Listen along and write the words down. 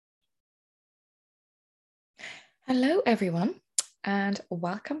Hello, everyone, and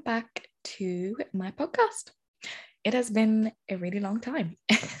welcome back to my podcast. It has been a really long time.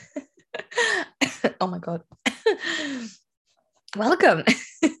 Oh my God. Welcome.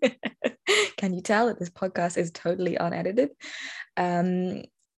 Can you tell that this podcast is totally unedited? Oh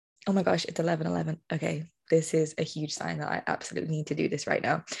my gosh, it's 11:11. Okay, this is a huge sign that I absolutely need to do this right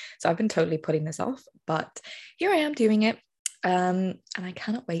now. So I've been totally putting this off, but here I am doing it, and I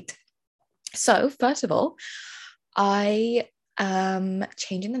cannot wait. So first of all, I am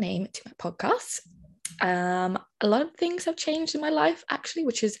changing the name to my podcast. A lot of things have changed in my life, actually,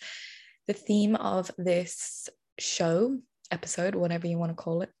 which is the theme of this show, episode, whatever you want to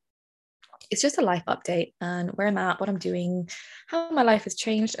call it. It's just a life update and where I'm at, what I'm doing, how my life has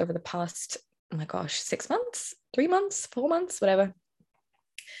changed over the past, oh my gosh, 6 months, 3 months, 4 months, whatever.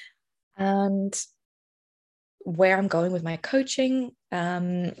 And where I'm going with my coaching,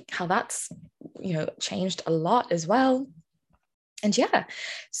 how that's, changed a lot as well. And yeah,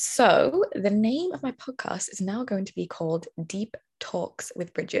 so the name of my podcast is now going to be called Deep Talks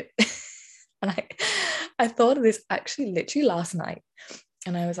with Bridget. And I thought of this actually literally last night.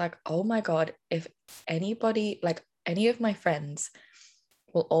 And I was like, oh my God, if anybody, like any of my friends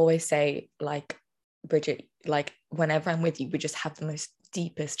will always say, like, Bridget, like whenever I'm with you, we just have the most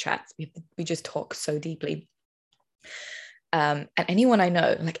deepest chats. We just talk so deeply. And anyone I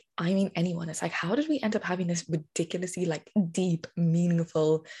know, like, I mean, anyone, it's like, how did we end up having this ridiculously like deep,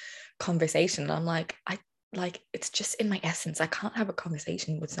 meaningful conversation? And I'm like, it's just in my essence. I can't have a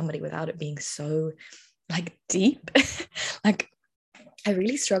conversation with somebody without it being so like deep. Like, I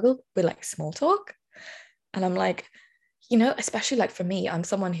really struggle with like small talk. And I'm like, especially like for me, I'm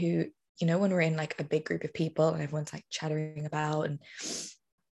someone who, when we're in like a big group of people and everyone's like chattering about, and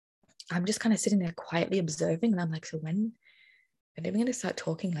I'm just kind of sitting there quietly observing. And I'm like, so when are we going to start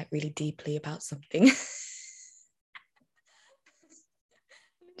talking like really deeply about something? It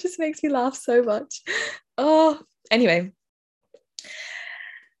just makes me laugh so much. Oh, anyway,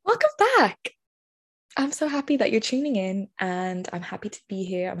 welcome back. I'm so happy that you're tuning in, and I'm happy to be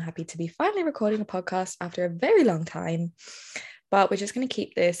here. I'm happy to be finally recording a podcast after a very long time, but we're just going to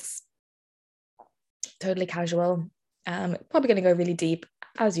keep this totally casual. Probably going to go really deep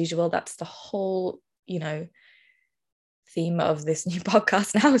as usual. That's the whole, theme of this new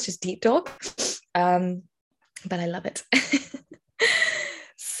podcast now, is just deep talk. But I love it.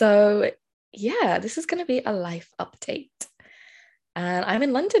 So yeah, this is going to be a life update. And I'm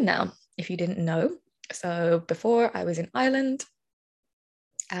in London now, if you didn't know. So before I was in Ireland,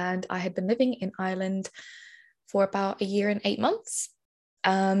 and I had been living in Ireland for about 1 year and 8 months.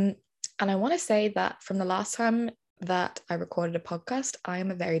 And I want to say that from the last time that I recorded a podcast, I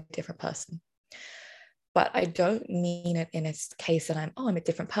am a very different person. But I don't mean it in a case that I'm a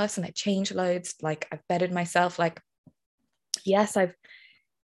different person. I changed loads, like I've bettered myself. Like, yes, I've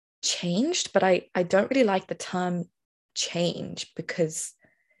changed, but I don't really like the term change, because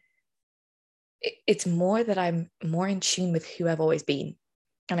it's more that I'm more in tune with who I've always been.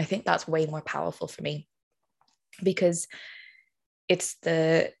 And I think that's way more powerful for me, because it's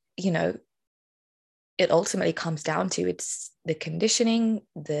it ultimately comes down to, it's the conditioning,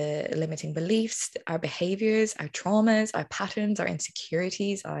 the limiting beliefs, our behaviors, our traumas, our patterns, our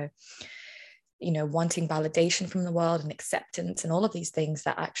insecurities, our, wanting validation from the world and acceptance, and all of these things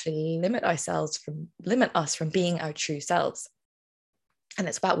that actually limit us from being our true selves. And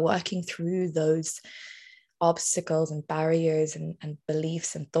it's about working through those obstacles and barriers and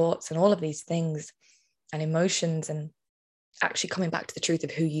beliefs and thoughts and all of these things and emotions, and actually coming back to the truth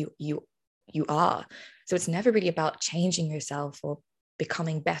of who you are. So it's never really about changing yourself or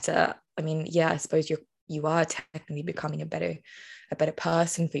becoming better. I mean, yeah, I suppose you are technically becoming a better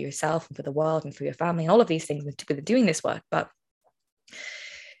person for yourself and for the world and for your family and all of these things with doing this work. But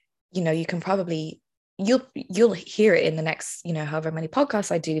you can probably, you'll hear it in the next, however many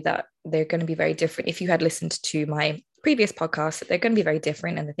podcasts I do, that they're going to be very different. If you had listened to my previous podcast, they're going to be very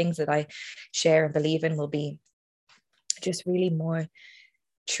different, and the things that I share and believe in will be just really more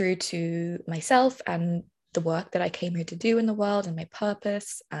true to myself and the work that I came here to do in the world, and my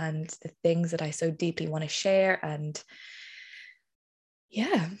purpose and the things that I so deeply want to share. And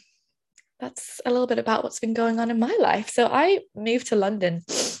yeah, that's a little bit about what's been going on in my life. So I moved to London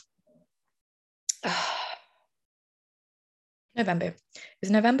November. It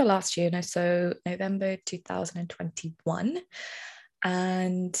was November last year, no, so November 2021.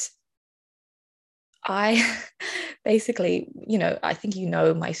 And I basically, I think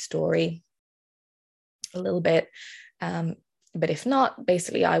my story a little bit. But if not,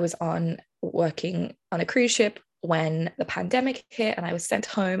 basically I was working on a cruise ship when the pandemic hit, and I was sent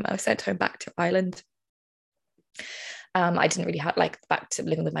home. I was sent home back to Ireland. I didn't really have like back to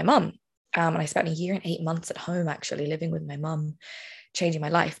living with my mum. And I spent a year and 8 months at home actually living with my mum, changing my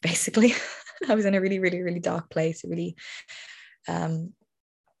life basically. I was in a really, really, really dark place, a really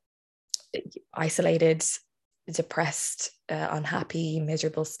isolated, depressed, unhappy,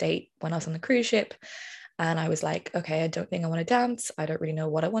 miserable state when I was on the cruise ship. And I was like, okay, I don't think I want to dance. I don't really know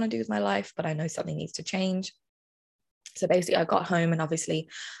what I want to do with my life, but I know something needs to change. So basically, I got home, and obviously,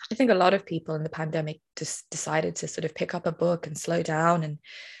 I think a lot of people in the pandemic just decided to sort of pick up a book and slow down and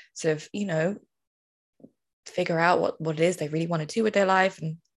sort of, figure out what it is they really want to do with their life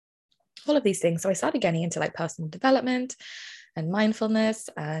and all of these things. So I started getting into like personal development and mindfulness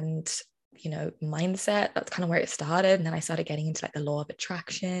and mindset. That's kind of where it started. And then I started getting into like the law of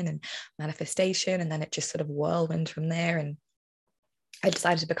attraction and manifestation, and then it just sort of whirlwind from there. And I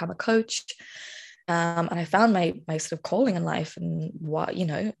decided to become a coach. And I found my sort of calling in life, and what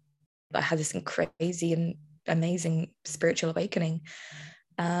I had this crazy and amazing spiritual awakening.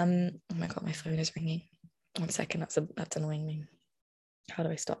 Oh my god, my phone is ringing. 1 second, that's annoying me. How do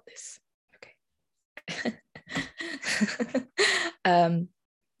I stop this? Okay.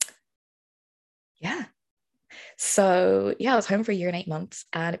 Yeah. So yeah, I was home for a year and 8 months,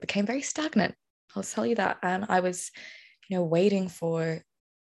 and it became very stagnant. I'll tell you that. And I was, waiting for,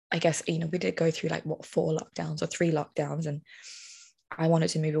 I guess, we did go through like 4 lockdowns or 3 lockdowns, and I wanted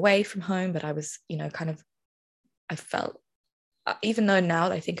to move away from home, but I was, I felt, even though now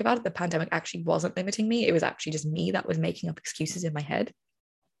that I think about it, the pandemic actually wasn't limiting me. It was actually just me that was making up excuses in my head,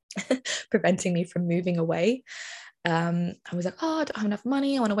 preventing me from moving away. I was like, oh, I don't have enough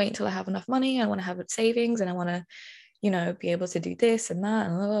money. I want to wait until I have enough money. I want to have savings, and I want to, be able to do this and that.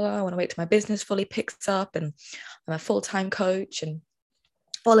 And I want to wait till my business fully picks up, and I'm a full-time coach, and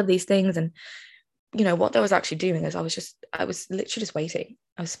all of these things. And what that was actually doing is I was literally just waiting.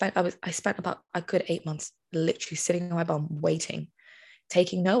 I spent about a good 8 months literally sitting on my bum waiting,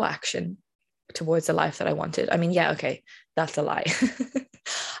 taking no action towards the life that I wanted. I mean, yeah, okay, that's a lie.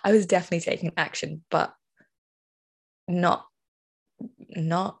 I was definitely taking action, but not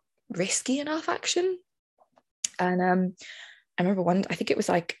risky enough action. And I remember I think it was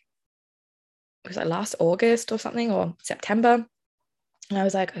like last August or something, or September. And I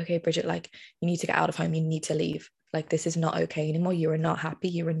was like, okay, Bridget, like, you need to get out of home. You need to leave. Like, this is not okay anymore. You are not happy.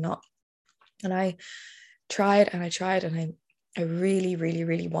 You are not. And I tried and I tried, and I really, really,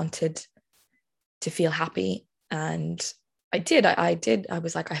 really wanted to feel happy. And I did. I did. I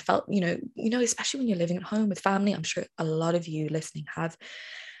was like, I felt, especially when you're living at home with family. I'm sure a lot of you listening have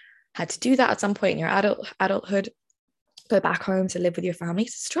had to do that at some point in your adulthood. Go back home to live with your family.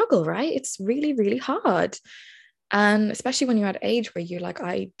 It's a struggle, right? It's really, really hard. And especially when you're at an age where you're like,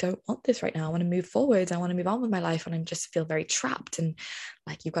 I don't want this right now. I want to move forwards. I want to move on with my life. And I just feel very trapped. And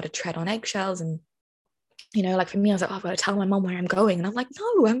like, you've got to tread on eggshells. And, like for me, I was like, oh, I've got to tell my mom where I'm going. And I'm like,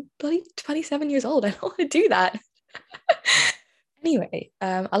 no, I'm bloody 27 years old. I don't want to do that. Anyway,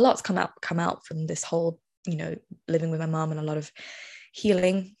 a lot's come out from this whole, living with my mom, and a lot of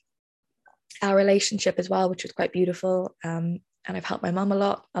healing our relationship as well, which was quite beautiful. And I've helped my mum a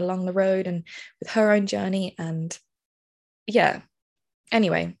lot along the road and with her own journey. And yeah,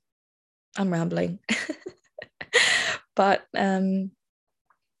 anyway, I'm rambling. But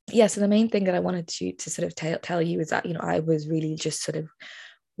yeah, so the main thing that I wanted to sort of tell you is that, I was really just sort of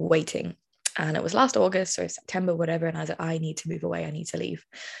waiting. And it was last August or September, whatever. And I was like, I need to move away. I need to leave.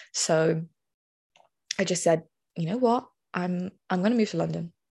 So I just said, you know what? I'm going to move to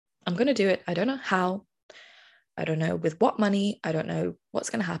London. I'm going to do it. I don't know how. I don't know with what money. I don't know what's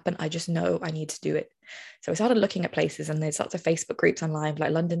going to happen. I just know I need to do it. So I started looking at places, and there's lots of Facebook groups online,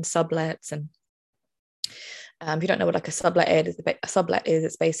 like London sublets. And if you don't know what like a sublet is,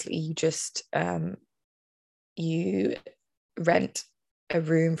 it's basically you just you rent a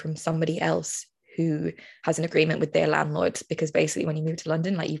room from somebody else who has an agreement with their landlord, because basically when you move to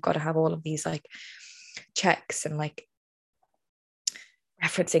London, like, you've got to have all of these like checks and like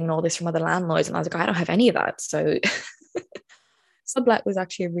referencing and all this from other landlords. And I was like, I don't have any of that. So sublet was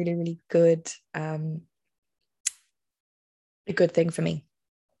actually a really, really good a good thing for me.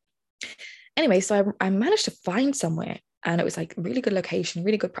 Anyway, so I managed to find somewhere, and it was like really good location,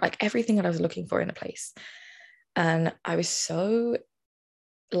 really good, like everything that I was looking for in a place. And I was so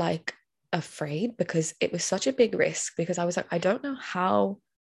like afraid, because it was such a big risk, because I was like, I don't know how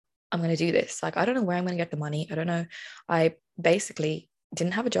I'm going to do this. Like, I don't know where I'm going to get the money. I don't know. I basically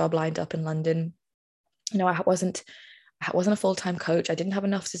didn't have a job lined up in London. I wasn't a full-time coach. I didn't have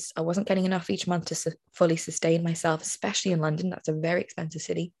enough. I wasn't getting enough each month to fully sustain myself, especially in London. That's a very expensive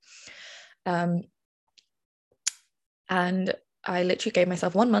city. And I literally gave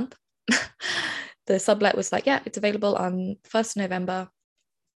myself 1 month the sublet was like, yeah, it's available on 1st of November.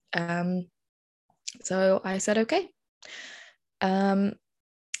 So I said, okay. And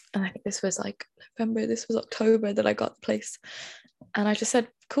I think this was like November, this was October that I got the place. And I just said,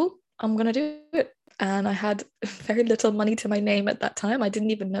 cool, I'm going to do it. And I had very little money to my name at that time. I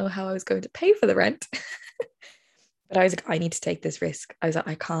didn't even know how I was going to pay for the rent. But I was like, I need to take this risk. I was like,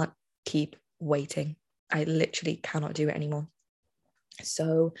 I can't keep waiting. I literally cannot do it anymore.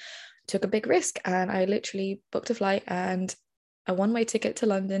 So I took a big risk and I literally booked a flight and a one-way ticket to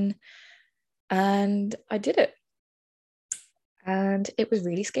London. And I did it. And it was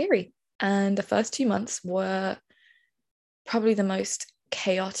really scary. And the first 2 months were probably the most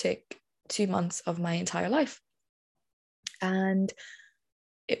chaotic 2 months of my entire life. And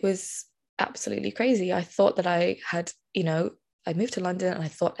it was absolutely crazy. I thought that I had, I moved to London and I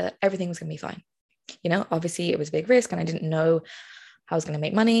thought that everything was going to be fine. Obviously it was a big risk and I didn't know how I was going to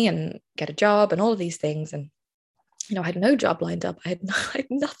make money and get a job and all of these things. And, I had no job lined up. I had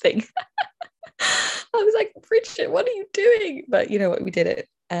nothing. I was like, Bridget, what are you doing? But you know what, we did it.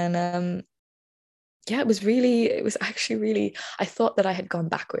 And yeah, it was actually really, I thought that I had gone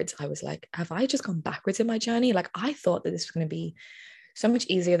backwards. I was like, have I just gone backwards in my journey? Like, I thought that this was going to be so much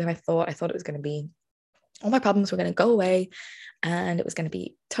easier than I thought. I thought it was going to be, all my problems were going to go away and it was going to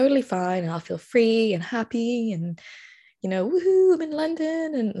be totally fine and I'll feel free and happy and, woohoo, I'm in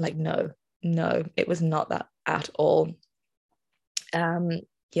London. And like, no, it was not that at all.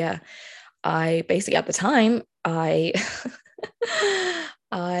 Yeah, I basically at the time, I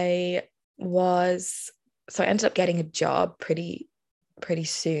I was, so I ended up getting a job pretty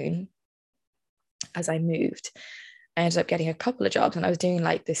soon as I moved. I ended up getting a couple of jobs and I was doing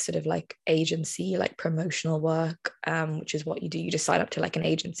like this sort of like agency, like promotional work, which is what you do. You just sign up to like an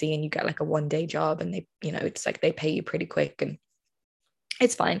agency and you get like a 1-day job and they, it's like they pay you pretty quick and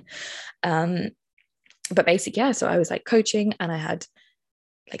it's fine. But basically, yeah, so I was like coaching and I had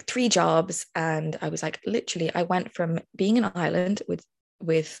like 3 jobs and I was like, literally, I went from being in Ireland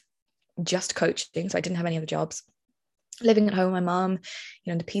with just coaching, so I didn't have any other jobs, living at home with my mom,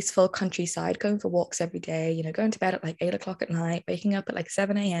 in the peaceful countryside, going for walks every day, going to bed at like 8 o'clock at night, waking up at like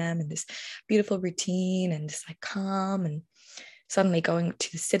 7 a.m. and this beautiful routine and just like calm, and suddenly going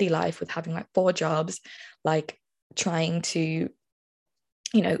to the city life with having like 4 jobs, like trying to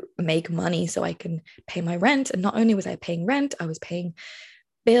make money so I can pay my rent. And not only was I paying rent, I was paying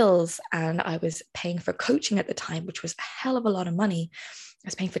bills and I was paying for coaching at the time, which was a hell of a lot of money. I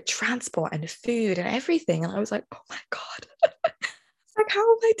was paying for transport and food and everything. And I was like, oh my God, like, how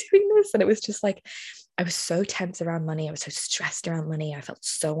am I doing this? And it was just like, I was so tense around money. I was so stressed around money. I felt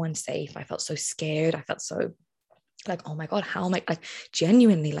so unsafe. I felt so scared. I felt so like, oh my God, how am I, like,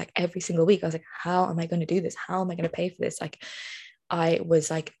 genuinely, like every single week, I was like, how am I going to do this? How am I going to pay for this? Like, I was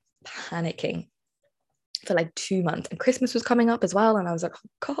like panicking for like 2 months, and Christmas was coming up as well. And I was like,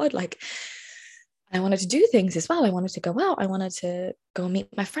 oh God, like, I wanted to do things as well. I wanted to go out. I wanted to go and meet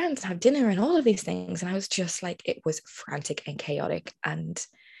my friends and have dinner and all of these things. And I was just like, it was frantic and chaotic and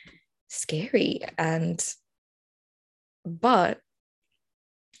scary. But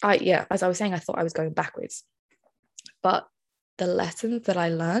as I was saying, I thought I was going backwards. But the lessons that I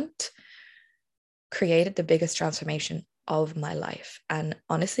learned created the biggest transformation of my life. And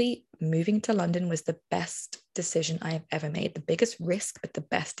honestly, moving to London was the best decision I have ever made. The biggest risk, but the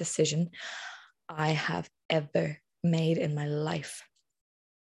best decision I have ever made in my life.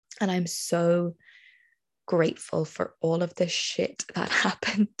 And I'm so grateful for all of the shit that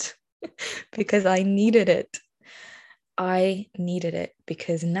happened because I needed it. I needed it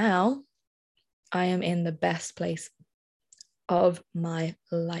because now I am in the best place of my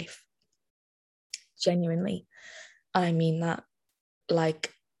life. Genuinely. I mean that,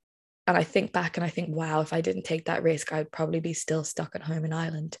 like, and I think back and I think, wow, if I didn't take that risk, I'd probably be still stuck at home in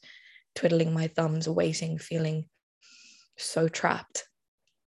Ireland, twiddling my thumbs, waiting, feeling so trapped,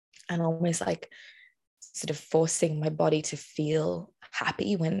 and almost like sort of forcing my body to feel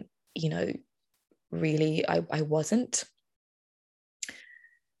happy when, really I wasn't.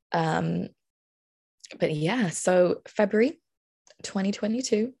 But yeah, so February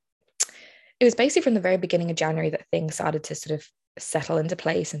 2022, it was basically from the very beginning of January that things started to sort of settle into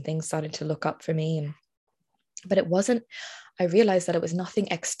place and things started to look up for me. But it wasn't, I realized that it was nothing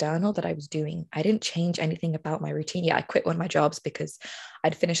external that I was doing. I didn't change anything about my routine. Yeah, I quit one of my jobs because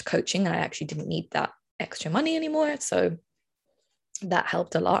I'd finished coaching and I actually didn't need that extra money anymore. So that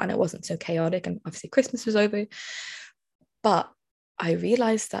helped a lot and it wasn't so chaotic. And obviously Christmas was over. But I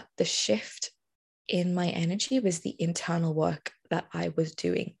realized that the shift in my energy was the internal work that I was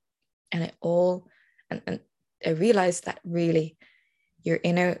doing. And I realized that really your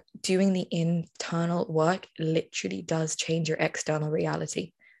inner, doing the internal work literally does change your external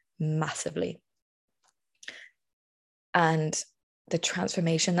reality massively. And the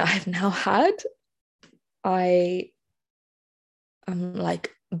transformation that I've now had, I'm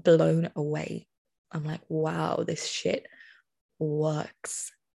like blown away. I'm like, wow, this shit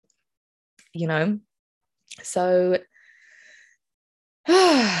works, you know? So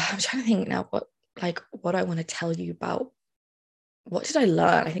I'm trying to think now what I want to tell you about. What did I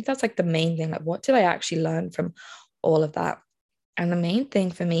learn? I think that's like the main thing. Like, what did I actually learn from all of that? And the main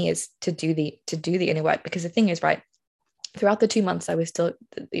thing for me is to do the inner work, because the thing is, right, throughout the 2 months I was still,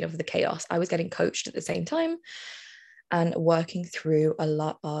 the chaos, I was getting coached at the same time and working through a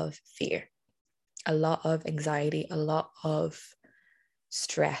lot of fear, a lot of anxiety, a lot of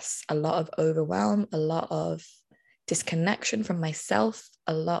stress, a lot of overwhelm, a lot of disconnection from myself,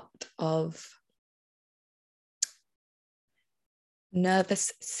 a lot of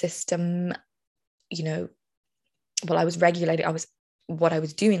nervous system, well, what I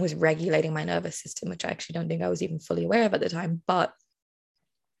was doing was regulating my nervous system, which I actually don't think I was even fully aware of at the time. But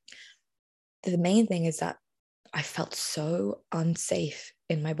the main thing is that I felt so unsafe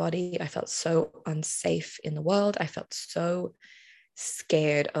in my body. I felt so unsafe in the world. I felt so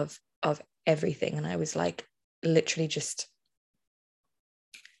scared of everything. And I was like literally just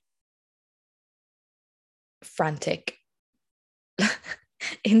frantic,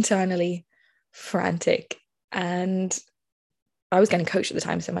 internally frantic. And I was getting coached at the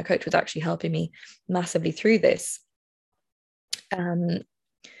time, so my coach was actually helping me massively through this. And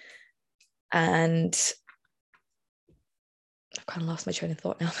I've kind of lost my train of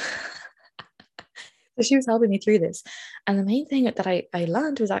thought now. So she was helping me through this. And the main thing that I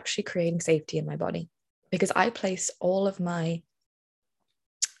learned was actually creating safety in my body, because I placed all of my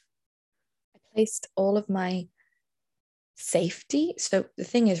safety. So the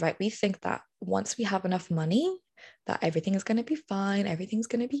thing is, right, we think that once we have enough money, that everything is going to be fine, everything's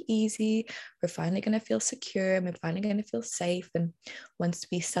going to be easy, we're finally going to feel secure, and we're finally going to feel safe. And once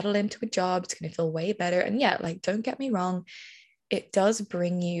we settle into a job, it's going to feel way better. And yeah, like, don't get me wrong, it does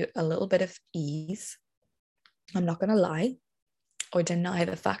bring you a little bit of ease. I'm not going to lie or deny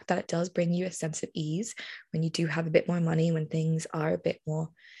the fact that it does bring you a sense of ease when you do have a bit more money, when things are a bit more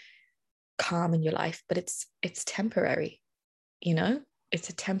calm in your life. But it's temporary,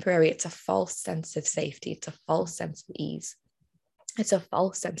 it's a false sense of safety, it's a false sense of ease, it's a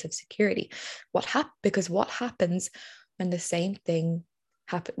false sense of security. Because what happens when the same thing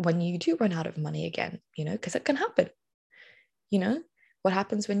happen when you do run out of money again, because it can happen. What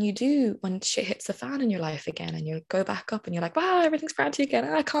happens when shit hits the fan in your life again, and you go back up and you're like, wow, everything's frantic again,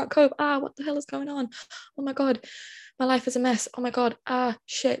 I can't cope, what the hell is going on, oh my god, my life is a mess, oh my god,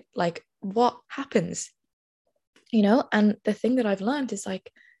 shit, like, what happens? And the thing that I've learned is,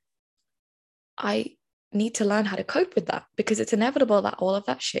 like, I need to learn how to cope with that, because it's inevitable that all of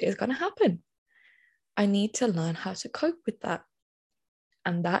that shit is going to happen. I need to learn how to cope with that.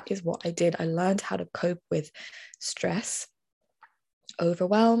 And that is what I did. I learned how to cope with stress,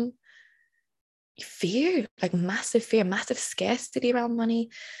 overwhelm, fear, like massive fear, massive scarcity around money,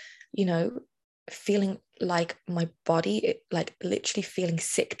 feeling like my body, like literally feeling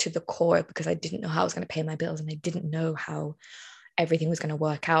sick to the core, because I didn't know how I was going to pay my bills, and I didn't know how everything was going to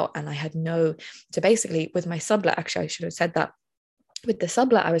work out. And I had so basically with my sublet, actually I should have said that, with the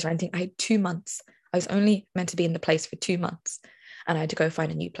sublet I was renting, I had 2 months. I was only meant to be in the place for 2 months, and I had to go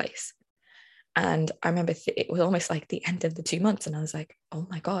find a new place. And I remember it was almost like the end of the 2 months, and I was like, oh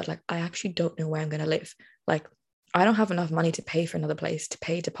my god, like, I actually don't know where I'm going to live. Like, I don't have enough money to pay for another place, to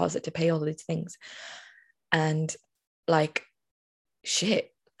pay deposit, to pay all of these things. And like,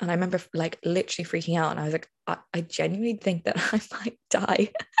 shit. And I remember like literally freaking out, and I was like, I genuinely think that I might die.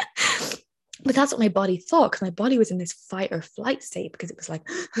 But that's what my body thought, because my body was in this fight or flight state, because it was like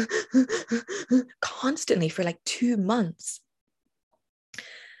constantly for like 2 months.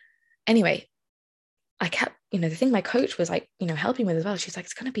 Anyway, I kept, the thing my coach was like, helping with as well. She's like,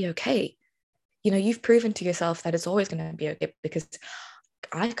 it's going to be okay. You've proven to yourself that it's always going to be okay, because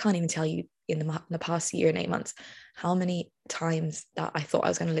I can't even tell you in the past year and 8 months how many times that I thought I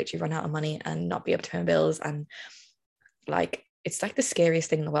was going to literally run out of money and not be able to pay my bills. And like, it's like the scariest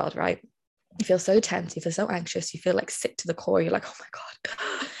thing in the world, right? You feel so tense, you feel so anxious, you feel like sick to the core, you're like, oh my god.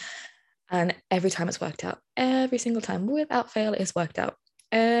 And every time it's worked out, every single time without fail, it's worked out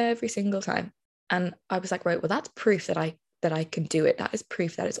every single time. And I was like, right, well, that's proof that I can do it. That is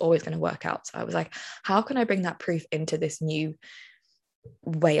proof that it's always going to work out. So I was like, how can I bring that proof into this new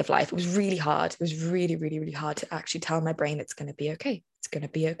way of life? It was really hard. It was really, really, really hard to actually tell my brain it's going to be okay. It's going to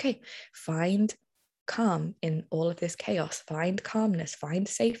be okay. Find calm in all of this chaos. Find calmness, find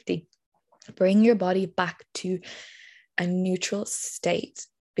safety. Bring your body back to a neutral state,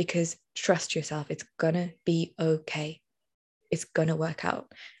 because trust yourself, it's gonna be okay. It's gonna work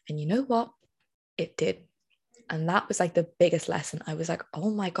out. And you know what? It did. And that was like the biggest lesson. I was like, oh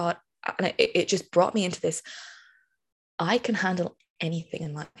my God. And it just brought me into this. I can handle anything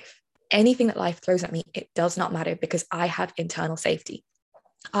in life. Anything that life throws at me, it does not matter, because I have internal safety.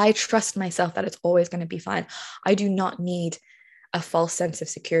 I trust myself that it's always going to be fine. I do not need a false sense of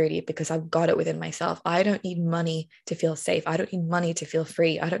security, because I've got it within myself. I don't need money to feel safe. I don't need money to feel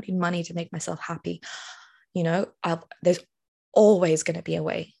free. I don't need money to make myself happy. There's always going to be a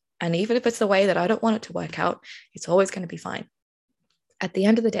way. And even if it's the way that I don't want it to work out, it's always going to be fine. At the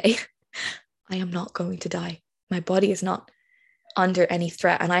end of the day, I am not going to die. My body is not under any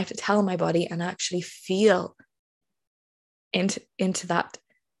threat. And I have to tell my body and actually feel into that.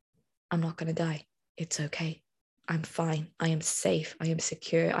 I'm not going to die. It's okay. I'm fine. I am safe. I am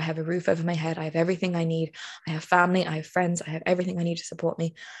secure. I have a roof over my head. I have everything I need. I have family. I have friends. I have everything I need to support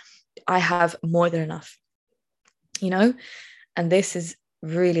me. I have more than enough, and this is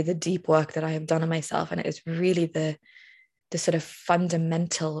really the deep work that I have done on myself. And it is really the sort of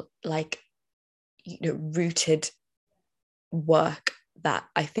fundamental, rooted work that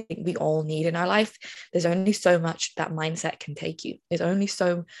I think we all need in our life. There's only so much that mindset can take you. There's only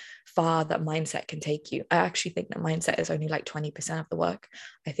so far that mindset can take you. I actually think that mindset is only like 20% of the work.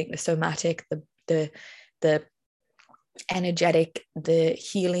 I think the somatic, the energetic, the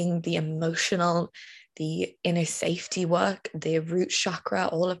healing, the emotional, the inner safety work, the root chakra,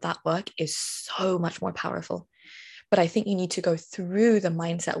 all of that work is so much more powerful. But I think you need to go through the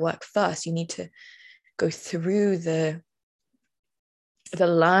mindset work first. You need to go through the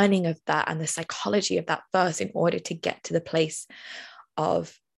learning of that and the psychology of that first, in order to get to that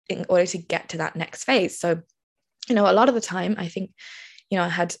next phase. So, a lot of the time, I think, I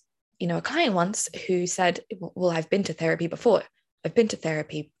had, a client once who said, well, I've been to therapy before.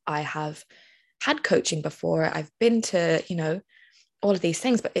 I have had coaching before. I've been to, all of these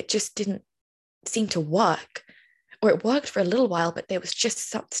things, but it just didn't seem to work. Or it worked for a little while, but there was just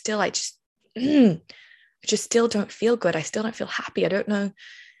still, I just still don't feel good. I still don't feel happy. I don't know.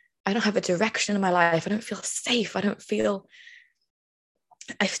 I don't have a direction in my life. I don't feel safe. I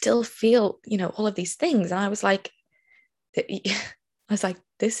still feel, all of these things. And I was like,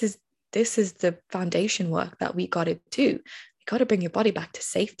 this is the foundation work that we got to do. We got to bring your body back to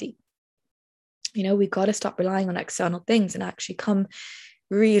safety. We got to stop relying on external things and actually come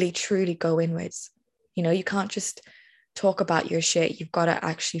really, truly go inwards. You can't just talk about your shit. You've got to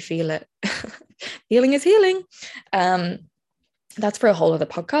actually feel it. Feeling is healing. That's for a whole other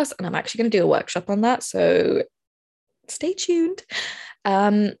podcast, and I'm actually going to do a workshop on that, so stay tuned.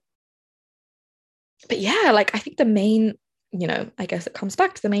 But yeah, I think the main, I guess it comes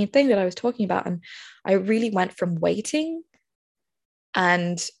back to the main thing that I was talking about. And I really went from waiting,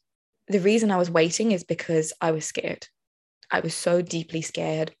 and the reason I was waiting is because I was scared. I was so deeply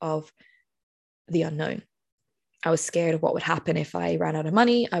scared of the unknown. I was scared of what would happen if I ran out of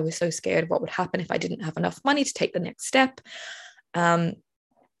money. I was so scared of what would happen if I didn't have enough money to take the next step. I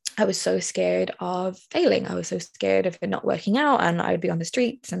was so scared of failing. I was so scared of it not working out, and I would be on the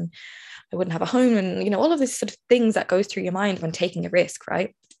streets and I wouldn't have a home, and all of these sort of things that goes through your mind when taking a risk,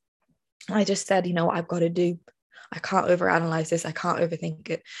 right? I just said, I've got to do. I can't overanalyze this. I can't overthink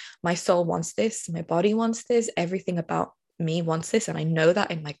it. My soul wants this. My body wants this. Everything about me wants this, and I know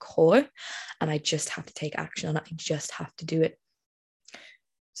that in my core, and I just have to take action on it. I just have to do it.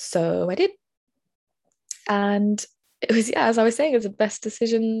 So I did, and it was, as I was saying, it was the best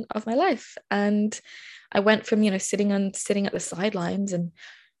decision of my life. And I went from sitting at the sidelines and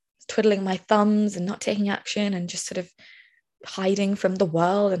twiddling my thumbs and not taking action, and just sort of hiding from the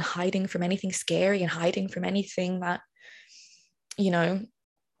world and hiding from anything scary and hiding from anything that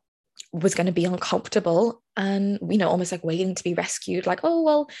was going to be uncomfortable, and almost like waiting to be rescued, like, oh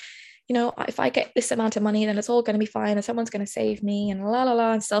well, if I get this amount of money, then it's all going to be fine and someone's going to save me, and la la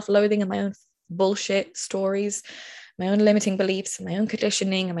la, and self-loathing and my own bullshit stories, my own limiting beliefs and my own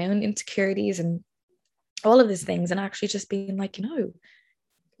conditioning and my own insecurities and all of these things. And actually just being like, do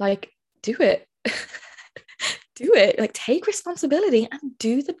it. Do it, take responsibility and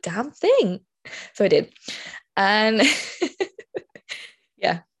do the damn thing. So I did. And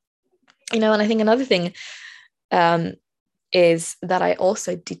yeah, and I think another thing is that I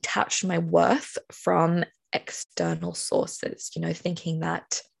also detached my worth from external sources, thinking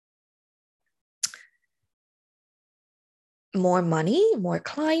that more money, more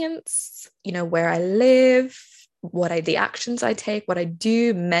clients, where I live, the actions I take, what I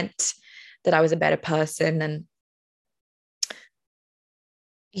do meant that I was a better person, and,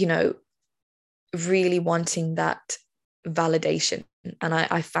 you know, really wanting that validation. And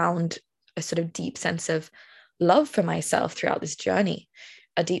I found a sort of deep sense of love for myself throughout this journey,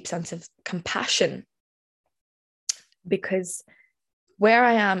 a deep sense of compassion, because where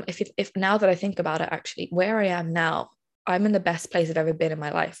I am, if now that I think about it, actually, where I am now, I'm in the best place I've ever been in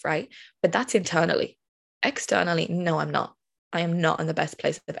my life, right? But that's internally. Externally, no, I'm not. I am not in the best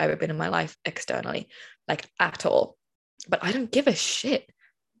place I've ever been in my life externally, like at all. But I don't give a shit.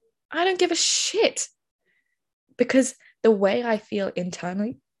 I don't give a shit, because the way I feel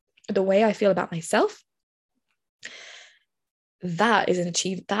internally, the way I feel about myself, that is an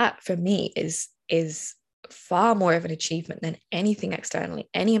achievement. That for me is far more of an achievement than anything externally,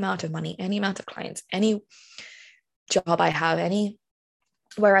 any amount of money, any amount of clients, any job I have, any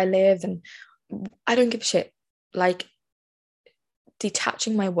where I live. And I don't give a shit. Like,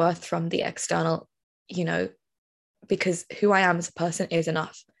 detaching my worth from the external, you know, because who I am as a person is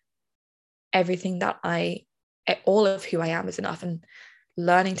enough. Everything that all of who I am is enough. And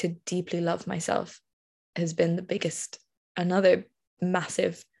learning to deeply love myself has been the biggest, another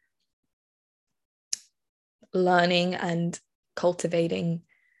massive learning and cultivating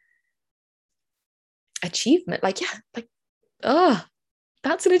achievement. Like, yeah, like, oh,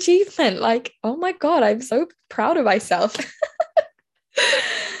 that's an achievement. Like, oh my God, I'm so proud of myself.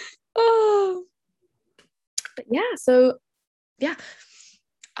 Oh, but yeah, so yeah,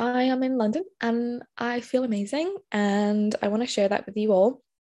 I am in London and I feel amazing, and I want to share that with you all.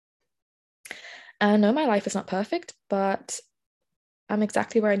 I know my life is not perfect, but I'm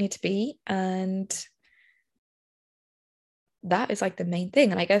exactly where I need to be, and that is like the main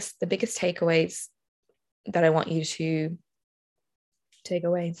thing. And I guess the biggest takeaways that I want you to take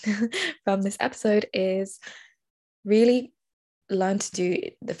away from this episode is really learn to do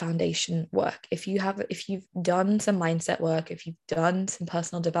the foundation work. If you've done some mindset work, if you've done some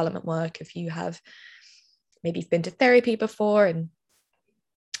personal development work, if you have, maybe you've been to therapy before and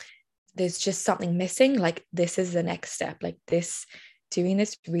there's just something missing, like, this is the next step. Like, this, doing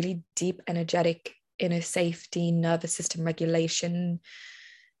this really deep, energetic, inner safety, nervous system regulation,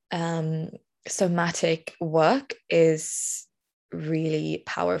 somatic work is really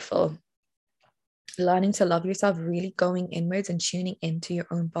powerful. Learning to love yourself, really going inwards and tuning into your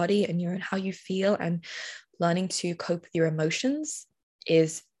own body and how you feel, and learning to cope with your emotions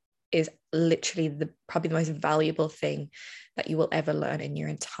is literally probably the most valuable thing that you will ever learn in your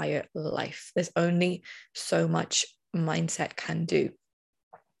entire life. There's only so much mindset can do.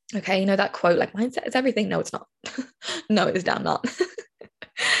 Okay, you know that quote, like, mindset is everything? No, it's not. No, it is damn not.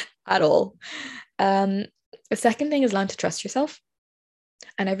 At all. The second thing is learn to trust yourself.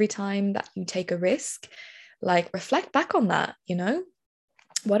 And every time that you take a risk, like, reflect back on that,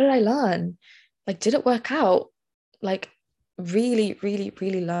 what did I learn? Like, did it work out? Like, really, really,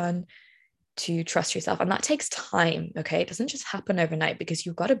 really learn to trust yourself. And that takes time, okay? It doesn't just happen overnight, because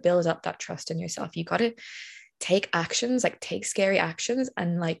you've got to build up that trust in yourself. You've got to take actions, like take scary actions,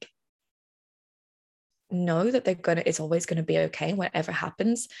 and like know that it's always going to be okay. Whatever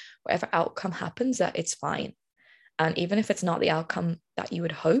happens, whatever outcome happens, that it's fine. And even if it's not the outcome that you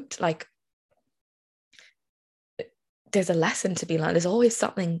had hoped, like, there's a lesson to be learned. There's always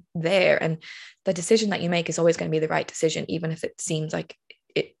something there. And the decision that you make is always going to be the right decision, even if it seems like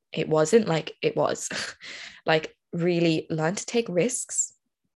it wasn't. Like, it was. Like, really learn to take risks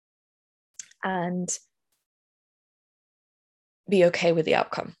and be okay with the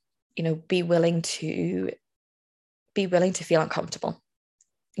outcome. Be willing to feel uncomfortable,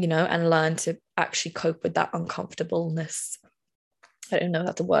 and learn to actually cope with that uncomfortableness. I don't know if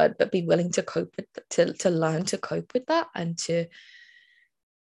that's a word, but be willing to cope with, to learn to cope with that, and to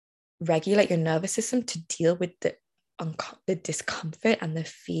regulate your nervous system to deal with the discomfort and the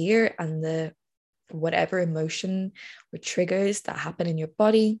fear and the whatever emotion or triggers that happen in your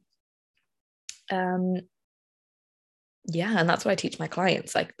body. Yeah, and that's what I teach my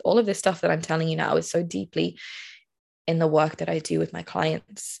clients. Like, all of this stuff that I'm telling you now is so deeply in the work that I do with my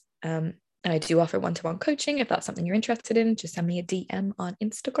clients. And I do offer one-to-one coaching. If that's something you're interested in, just send me a DM on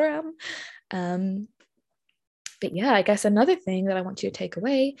Instagram. But yeah, I guess another thing that I want you to take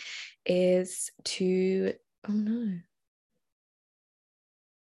away is to, oh no,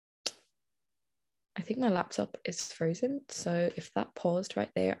 I think my laptop is frozen. So if that paused right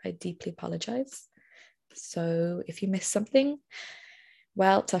there, I deeply apologize. So if you missed something,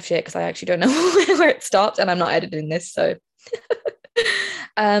 well, tough shit, because I actually don't know where it stopped, and I'm not editing this. So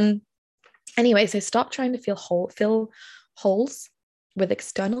anyway, so stop trying to fill holes with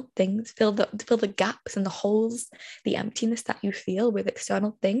external things, fill the gaps and the holes, the emptiness that you feel with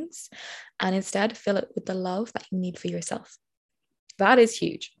external things, and instead fill it with the love that you need for yourself. That is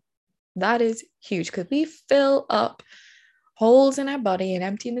huge. That is huge, because we fill up holes in our body and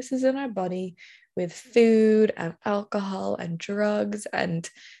emptinesses in our body with food and alcohol and drugs and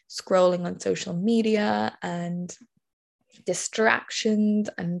scrolling on social media and distractions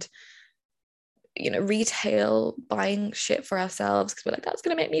and retail, buying shit for ourselves because we're like, that's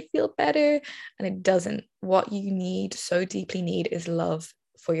going to make me feel better. And it doesn't. What you need, so deeply need, is love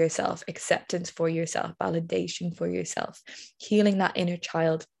for yourself, acceptance for yourself, validation for yourself, healing that inner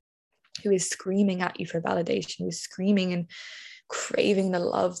child who is screaming at you for validation, who is screaming and craving the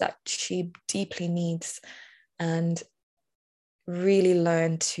love that she deeply needs. And really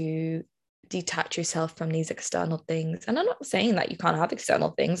learn to detach yourself from these external things. And I'm not saying that you can't have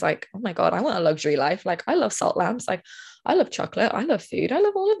external things. Like, oh my God, I want a luxury life. Like, I love salt lamps. Like, I love chocolate. I love food. I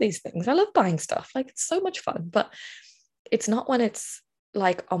love all of these things. I love buying stuff. Like, it's so much fun. But it's not when it's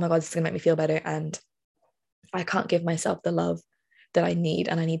like, oh my God, this is going to make me feel better. And I can't give myself the love that I need,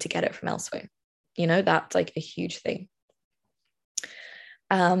 and I need to get it from elsewhere. That's like a huge thing.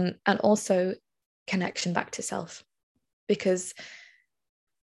 And also connection back to self, because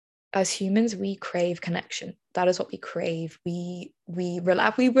as humans, we crave connection. That is what we crave. We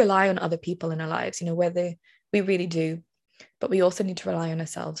rely on other people in our lives, whether we really do, but we also need to rely on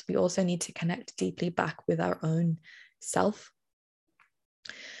ourselves. We also need to connect deeply back with our own self.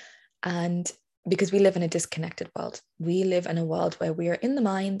 And because we live in a disconnected world, we live in a world where we are in the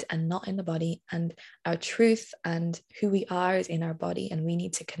mind and not in the body, and our truth and who we are is in our body, and we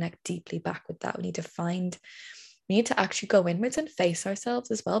need to connect deeply back with that. We need to actually go inwards and face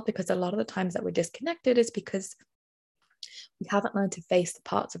ourselves as well, because a lot of the times that we're disconnected is because we haven't learned to face the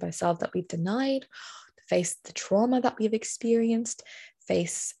parts of ourselves that we've denied, face the trauma that we've experienced,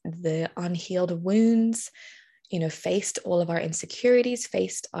 face the unhealed wounds, faced all of our insecurities,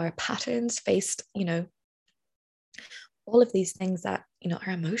 faced our patterns, faced, all of these things that,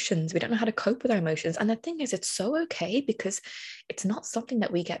 our emotions. We don't know how to cope with our emotions. And the thing is, it's so okay, because it's not something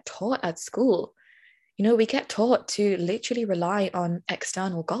that we get taught at school. We get taught to literally rely on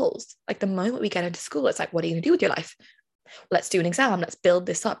external goals. Like, the moment we get into school, it's like, what are you going to do with your life? Let's do an exam. Let's build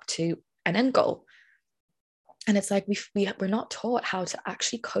this up to an end goal. And it's like we're not taught how to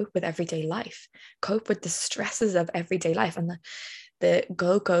actually cope with everyday life, cope with the stresses of everyday life, and the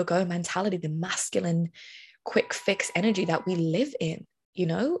go, go, go mentality, the masculine quick fix energy that we live in,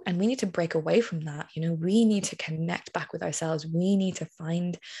 and we need to break away from that. We need to connect back with ourselves. We need to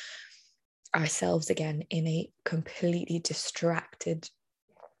find ourselves again in a completely distracted,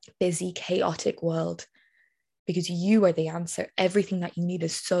 busy, chaotic world, because you are the answer. Everything that you need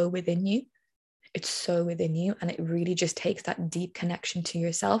is so within you. It's so within you, and it really just takes that deep connection to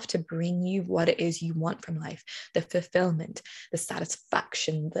yourself to bring you what it is you want from life: the fulfillment, the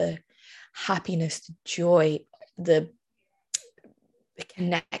satisfaction, the happiness, the joy, the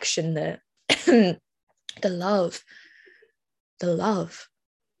connection, the the love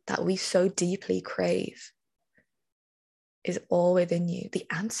that we so deeply crave is all within you. The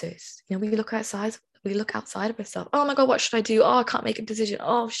answers, we look outside of ourselves. Oh my God, what should I do? Oh, I can't make a decision.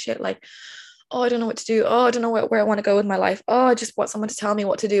 Oh shit, like, oh, I don't know what to do. Oh, I don't know where I want to go with my life. Oh, I just want someone to tell me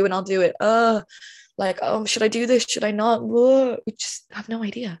what to do and I'll do it. Should I do this? Should I not? We just have no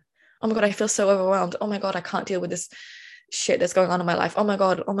idea. Oh my God, I feel so overwhelmed. Oh my God, I can't deal with this shit that's going on in my life. Oh my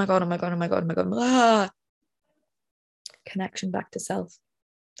God, oh my God, oh my God, oh my God, oh my God. Connection back to self.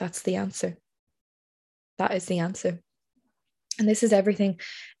 That's the answer. That is the answer. And this is everything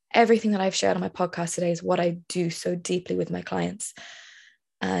that I've shared on my podcast today is what I do so deeply with my clients.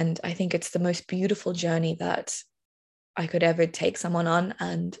 And I think it's the most beautiful journey that I could ever take someone on.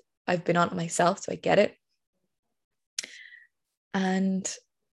 And I've been on it myself, so I get it. And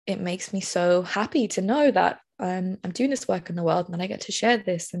it makes me so happy to know that I'm doing this work in the world and I get to share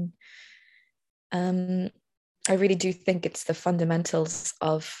this. And I really do think it's the fundamentals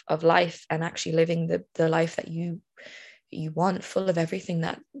of life, and actually living the life that you want, full of everything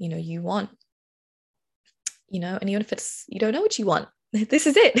that you want. And even if you don't know what you want, this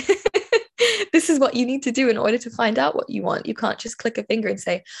is it. This is what you need to do in order to find out what you want. You can't just click a finger and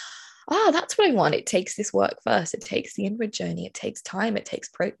say, that's what I want. It takes this work first. It takes the inward journey. It takes time. It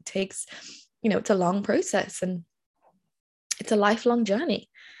takes it's a long process, and it's a lifelong journey.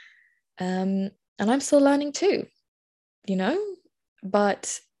 And I'm still learning too,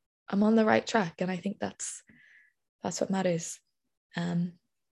 but I'm on the right track, and I think that's what matters.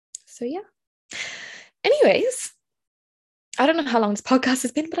 So yeah. Anyways, I don't know how long this podcast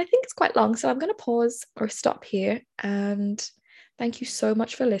has been, but I think it's quite long. So I'm going to pause or stop here. And Thank you so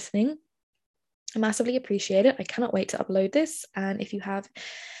much for listening. I massively appreciate it. I cannot wait to upload this. And if you have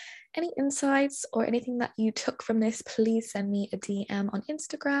any insights or anything that you took from this, please send me a DM on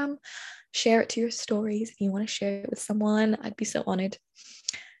Instagram. Share it to your stories. If you want to share it with someone, I'd be so honored.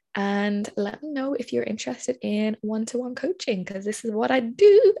 And let me know if you're interested in one-to-one coaching, because this is what I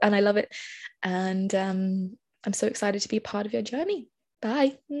do and I love it. And I'm so excited to be a part of your journey.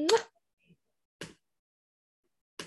 Bye.